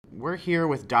We're here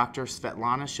with Dr.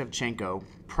 Svetlana Shevchenko,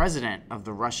 president of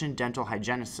the Russian Dental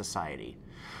Hygienist Society,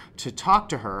 to talk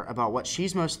to her about what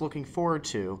she's most looking forward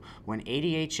to when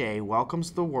ADHA welcomes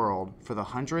the world for the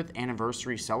 100th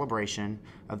anniversary celebration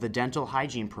of the dental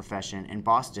hygiene profession in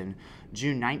Boston,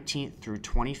 June 19th through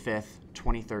 25th,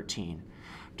 2013.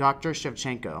 Dr.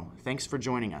 Shevchenko, thanks for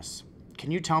joining us. Can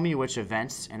you tell me which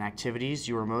events and activities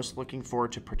you are most looking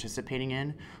forward to participating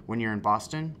in when you're in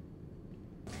Boston?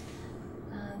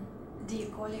 Dear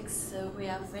colleagues, we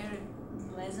are very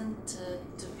pleasant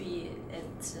to be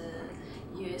at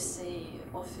USA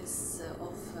office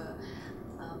of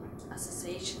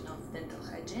Association of Dental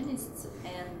Hygienists,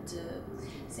 and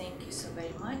thank you so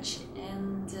very much.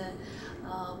 And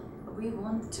we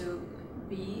want to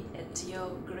be at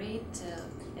your great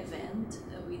event,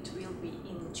 which will be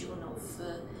in June of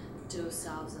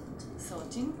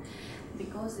 2013,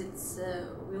 because it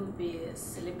will be a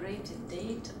celebrated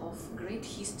date of great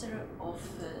history of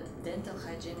dental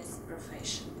hygienist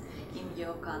profession in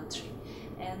your country.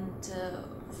 And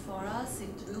for us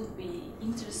it will be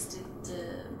interesting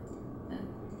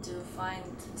to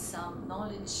find some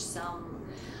knowledge, some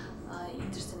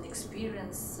interesting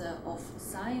experience of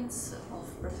science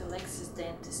of prophylaxis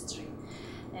dentistry.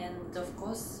 And of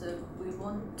course we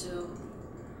want to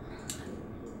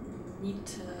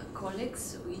meet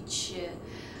colleagues which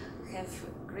have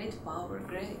great power,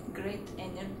 great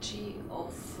energy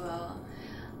of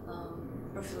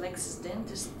prophylaxis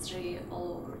dentistry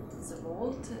all over the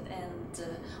world. And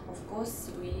of course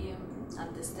we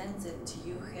understand that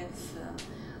you have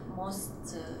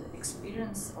most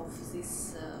experience of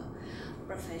this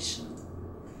profession.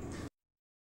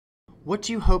 What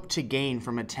do you hope to gain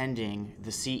from attending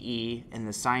the CE and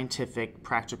the scientific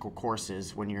practical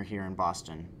courses when you're here in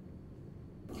Boston?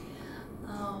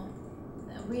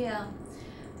 We are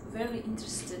very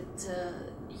interested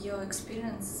your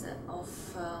experience of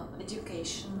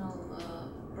educational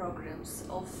programs,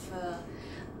 of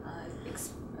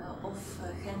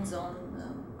hands-on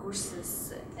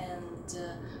courses, and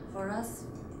for us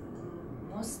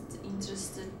most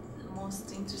interesting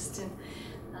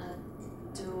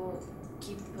to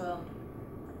keep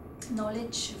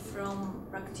knowledge from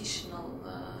practical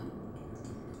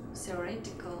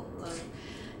theoretical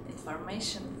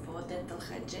information for dental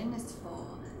hygienists for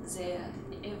their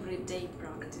everyday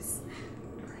practice.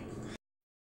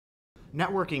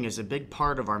 Networking is a big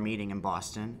part of our meeting in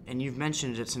Boston, and you've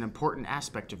mentioned it's an important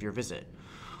aspect of your visit.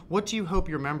 What do you hope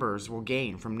your members will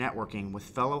gain from networking with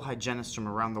fellow hygienists from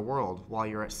around the world while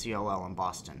you're at CLL in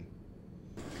Boston?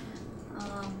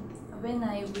 When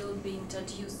I will be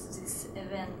introduced these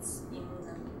events in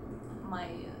my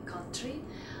country,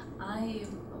 I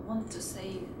want to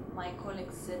say my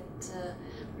colleagues that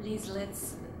please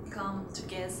let's come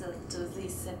together to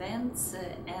these events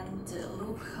and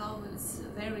look how it's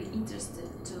very interesting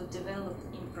to develop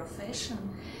in profession,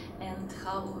 and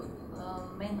how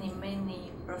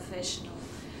many professional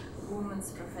women's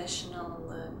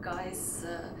professional guys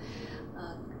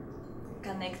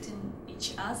connecting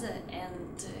each other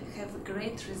and have a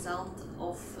great result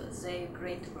of their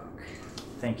great work.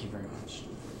 Thank you very much.